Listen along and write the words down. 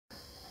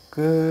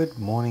Good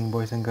morning,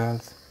 boys and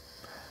girls.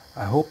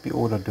 I hope you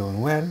all are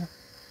doing well.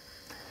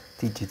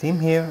 Teacher Tim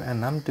here,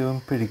 and I'm doing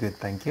pretty good,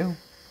 thank you.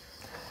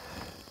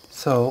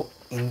 So,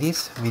 in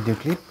this video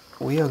clip,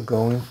 we are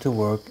going to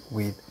work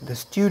with the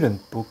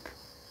student book.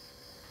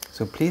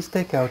 So please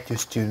take out your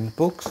student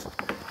books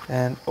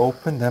and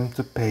open them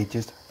to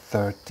pages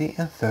 30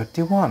 and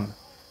 31.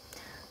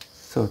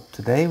 So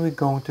today we're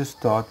going to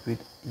start with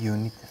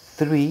Unit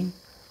 3,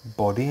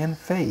 Body and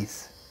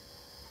Face.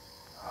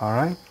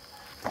 Alright?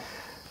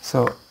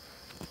 So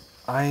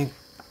I'm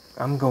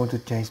going to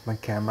change my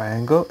camera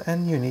angle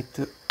and you need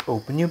to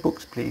open your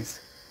books, please.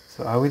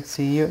 So I will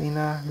see you in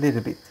a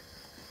little bit.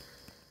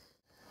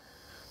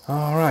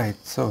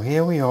 Alright, so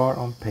here we are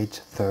on page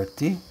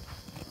 30,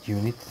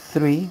 Unit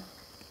 3,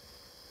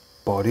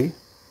 Body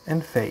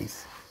and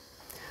Face.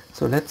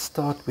 So let's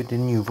start with the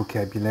new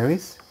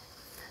vocabularies.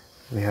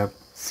 We have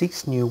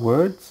 6 new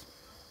words.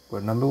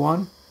 Word number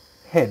 1,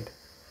 head.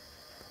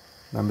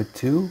 Number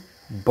 2,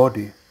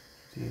 body.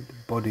 See, the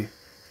body.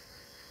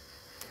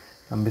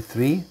 Number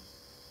 3,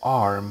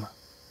 arm.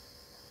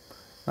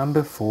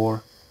 Number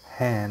 4,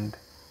 hand.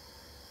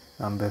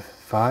 Number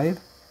 5,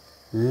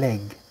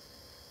 leg.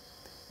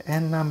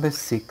 And number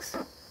 6,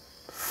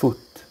 foot.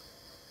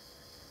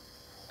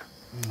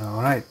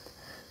 Alright,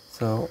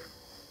 so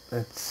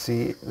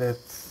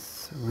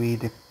let's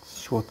read a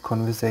short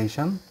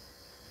conversation.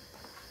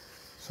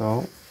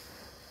 So,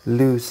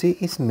 Lucy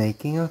is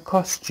making a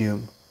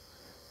costume.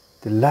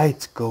 The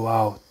lights go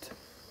out.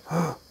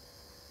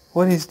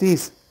 What is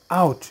this?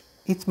 Ouch!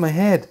 It's my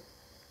head.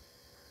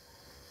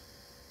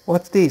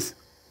 What's this?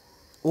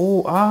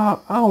 Oh,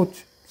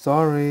 ouch!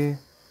 Sorry.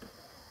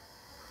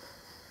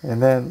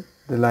 And then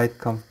the light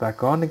comes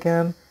back on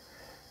again.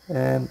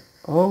 And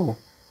oh,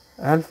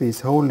 Alfie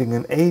is holding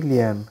an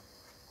alien.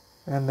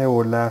 And they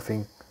were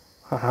laughing.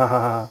 Ha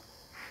ha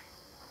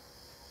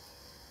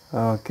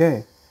ha.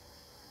 Okay.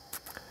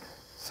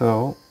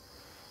 So,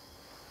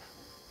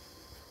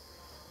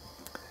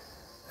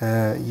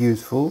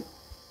 useful.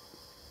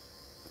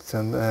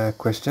 Some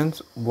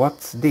questions.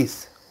 What's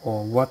this?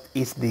 Or what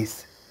is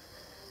this?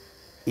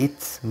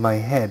 It's my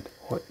head,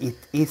 or it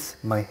is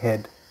my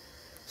head.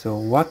 So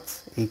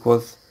what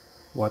equals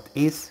what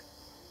is,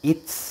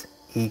 it's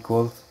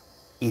equals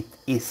it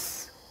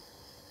is.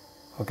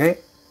 Okay?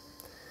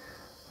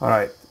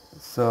 Alright,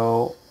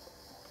 so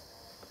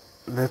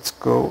let's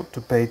go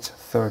to page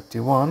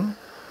 31.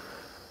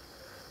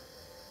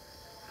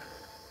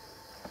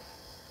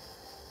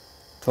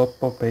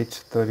 Top of page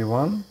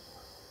 31.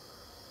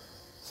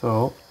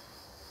 So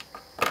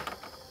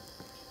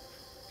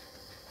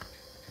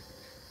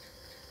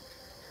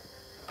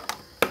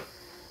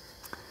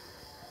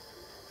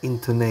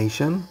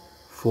intonation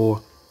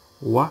for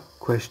what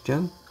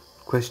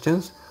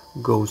questions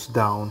goes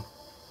down.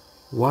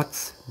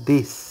 What's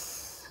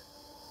this?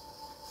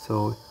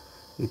 So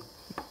it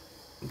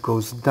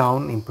goes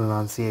down in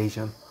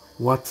pronunciation.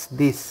 What's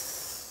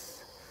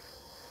this?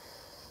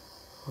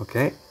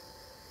 Okay.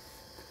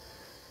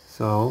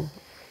 So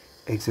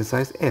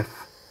exercise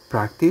F.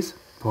 Practice,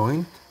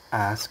 point,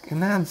 ask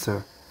and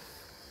answer.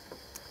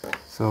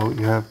 So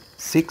you have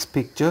 6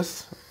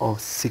 pictures of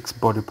 6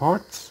 body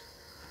parts.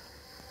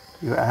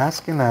 You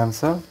ask and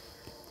answer.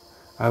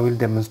 I will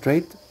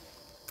demonstrate.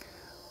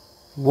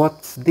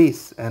 What's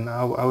this? And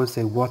I will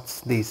say what's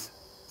this.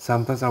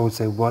 Sometimes I will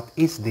say what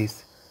is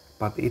this?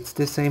 But it's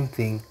the same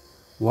thing.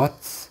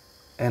 What's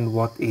and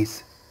what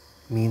is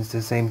means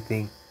the same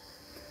thing.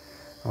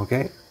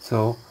 Okay,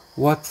 so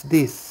what's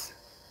this?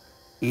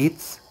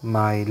 It's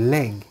my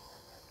leg.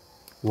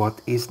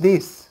 What is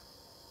this?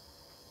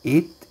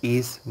 It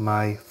is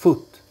my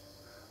foot.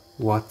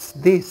 What's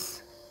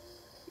this?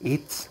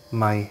 It's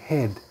my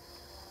head.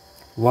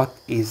 What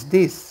is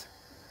this?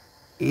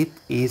 It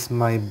is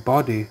my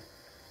body.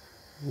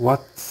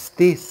 What's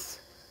this?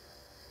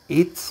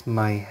 It's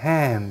my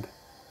hand.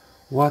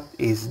 What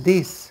is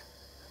this?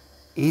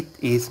 It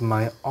is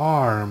my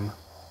arm.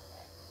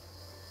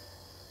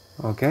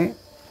 Okay?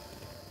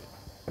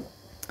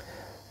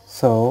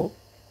 So,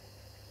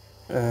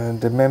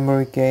 the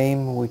memory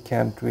game we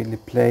can't really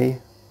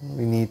play.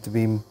 We need to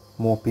be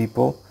more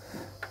people.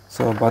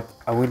 So, but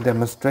I will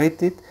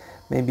demonstrate it.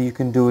 Maybe you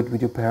can do it with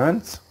your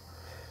parents.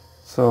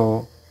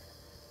 So,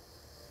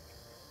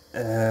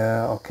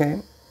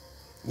 okay,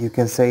 you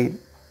can say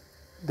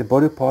the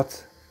body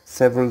parts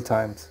several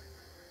times,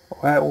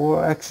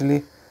 or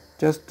actually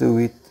just do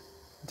it,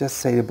 just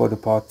say the body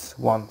parts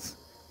once.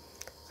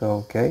 So,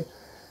 okay,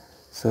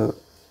 so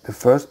the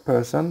first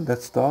person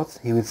that starts,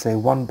 he will say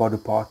one body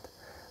part.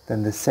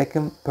 Then the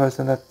second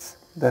person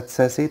that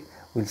says it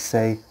will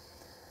say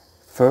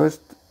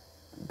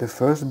the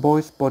first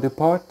boy's body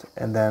part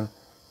and then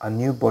a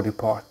new body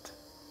part.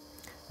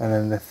 And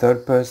then the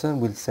third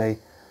person will say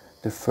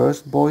the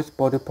first boy's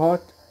body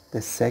part,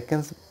 the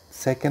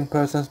second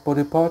person's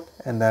body part,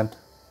 and then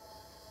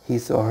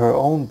his or her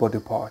own body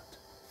part.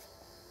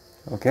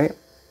 Okay?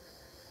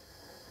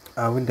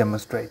 I will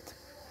demonstrate.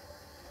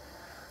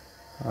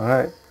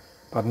 Alright,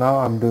 but now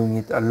I'm doing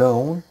it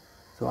alone,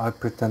 so I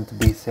pretend to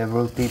be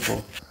several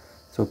people.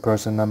 So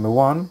person number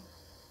 1,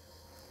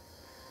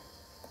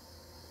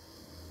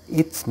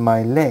 it's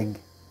my leg.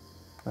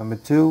 Number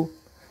 2,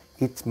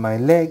 it's my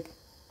leg,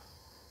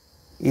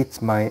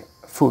 it's my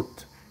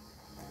foot.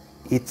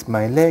 It's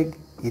my leg,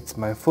 it's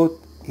my foot,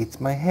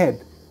 it's my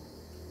head.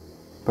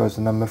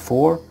 Person number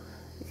 4,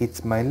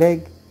 it's my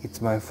leg,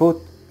 it's my foot,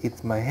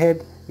 it's my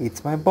head,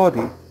 it's my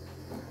body.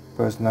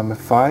 Person number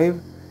 5,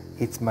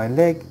 it's my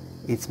leg,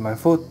 it's my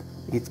foot,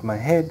 it's my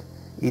head,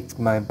 it's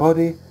my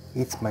body,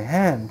 it's my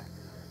hand.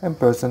 And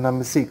person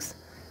number 6,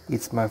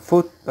 it's my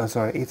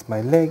it's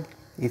my leg,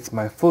 it's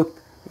my foot,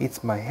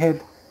 it's my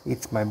head,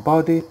 it's my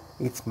body,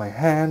 it's my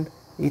hand,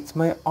 it's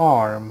my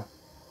arm.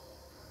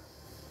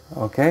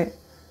 Okay,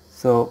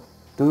 so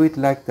do it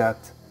like that.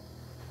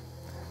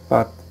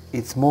 But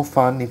it's more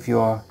fun if you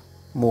are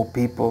more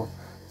people.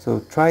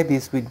 So try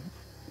this with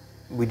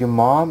your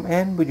mom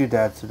and with your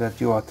dad, so that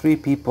you are 3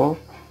 people.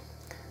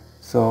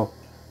 So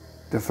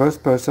the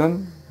first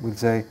person will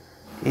say,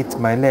 it's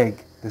my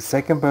leg. The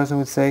second person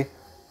will say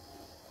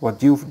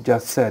what you've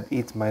just said,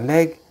 it's my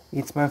leg,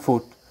 it's my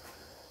foot.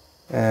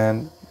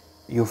 And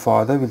your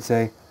father will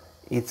say,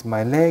 it's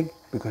my leg,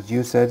 because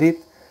you said it.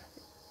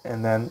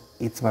 And then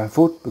it's my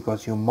foot,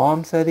 because your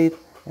mom said it.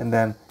 And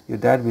then your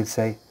dad will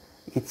say,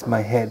 it's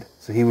my head.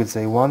 So he will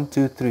say 1,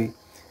 2, 3.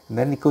 And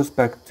then it goes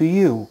back to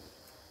you.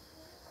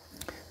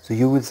 So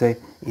you will say,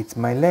 it's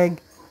my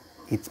leg,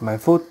 it's my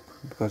foot,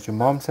 because your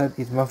mom said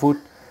it's my foot.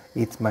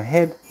 It's my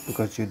head,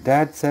 because your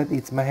dad said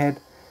it's my head.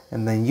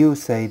 And then you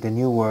say the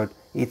new word,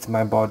 it's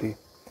my body.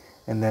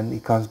 And then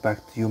it comes back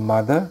to your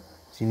mother.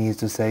 She needs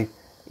to say,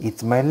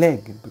 it's my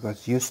leg,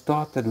 because you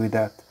started with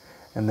that.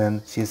 And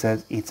then she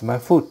says, it's my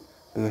foot,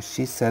 because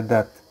she said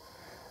that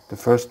the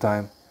first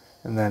time.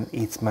 And then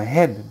it's my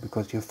head,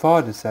 because your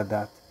father said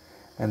that.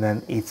 And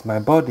then it's my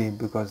body,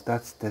 because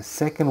that's the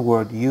second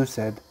word you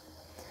said.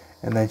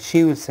 And then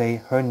she will say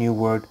her new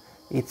word,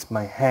 it's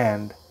my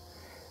hand.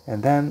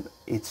 And then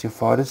it's your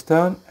father's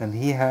turn, and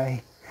he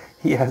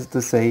has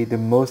to say the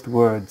most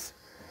words.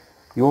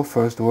 Your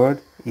first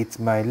word, it's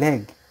my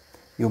leg.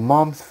 Your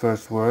mom's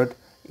first word,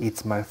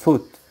 it's my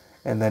foot.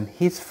 And then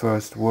his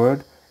first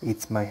word,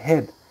 it's my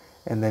head.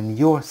 And then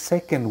your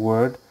second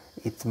word,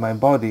 it's my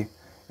body.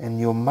 And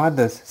your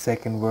mother's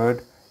second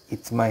word,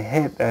 it's my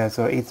head,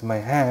 it's my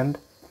hand.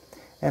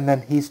 And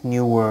then his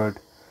new word,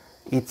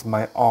 it's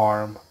my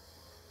arm.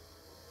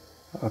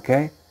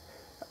 Okay?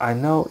 I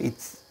know it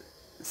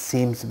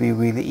seems to be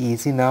really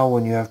easy now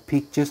when you have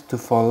pictures to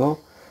follow,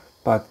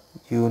 but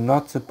you're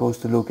not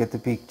supposed to look at the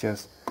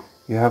pictures.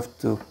 You have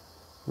to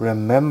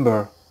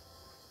remember.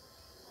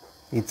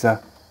 It's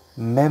a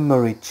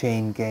memory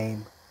chain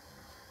game.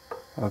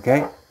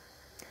 Okay?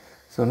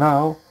 So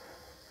now,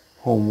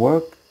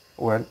 homework.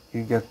 Well,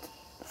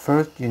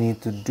 first you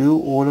need to do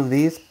all of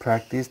these,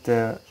 practice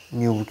the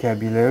new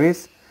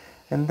vocabularies,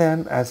 and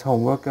then as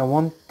homework I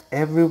want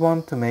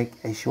everyone to make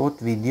a short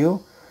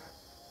video,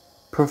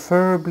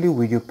 preferably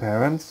with your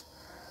parents,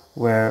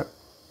 where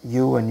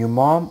you and your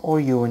mom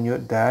or you and your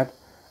dad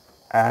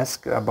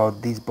ask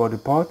about these body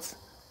parts.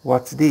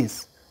 What's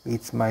this?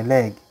 It's my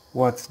leg.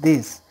 What's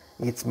this?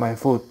 It's my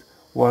foot.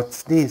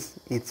 What's this?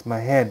 It's my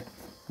head.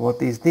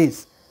 What is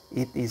this?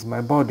 It is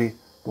my body.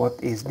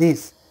 What is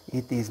this?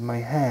 It is my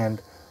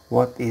hand.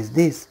 What is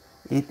this?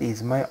 It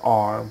is my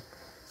arm.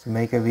 So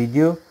make a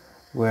video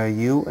where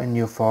you and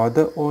your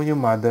father or your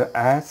mother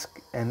ask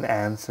and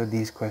answer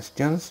these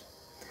questions.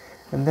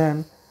 And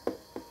then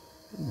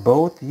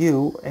both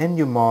you and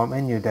your mom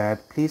and your dad,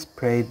 please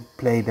play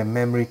the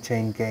memory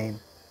chain game.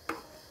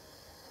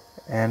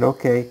 And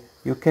okay,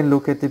 you can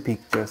look at the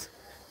pictures,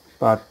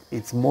 but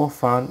it's more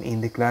fun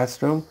in the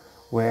classroom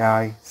where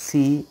I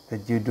see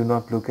that you do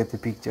not look at the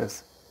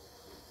pictures.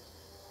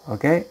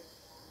 Okay?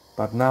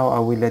 But now I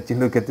will let you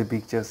look at the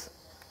pictures.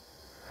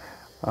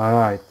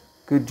 Alright,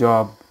 good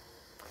job.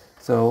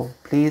 So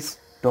please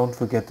don't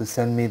forget to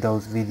send me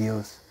those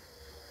videos.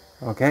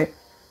 Okay?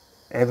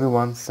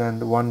 Everyone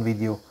send one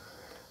video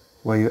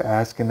where you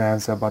ask and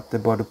answer about the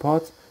body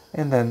parts,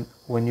 and then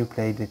when you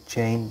play the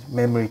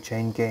memory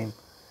chain game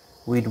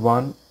with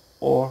one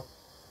or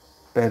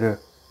better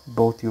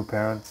both your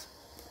parents.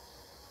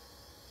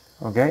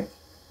 Okay?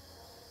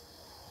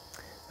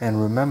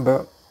 And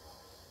remember,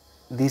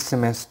 this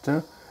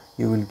semester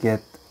you will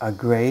get a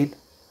grade,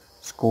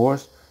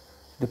 scores,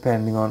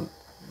 depending on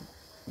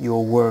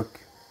your work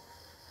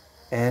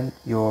and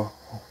your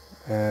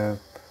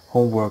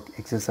homework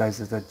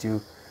exercises that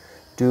you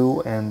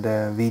do and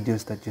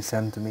videos that you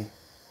send to me.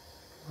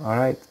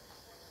 Alright,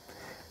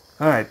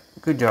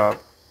 good job.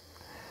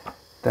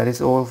 That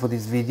is all for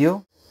this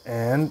video,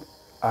 and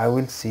I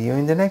will see you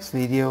in the next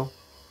video.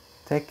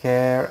 Take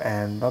care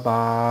and bye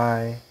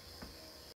bye.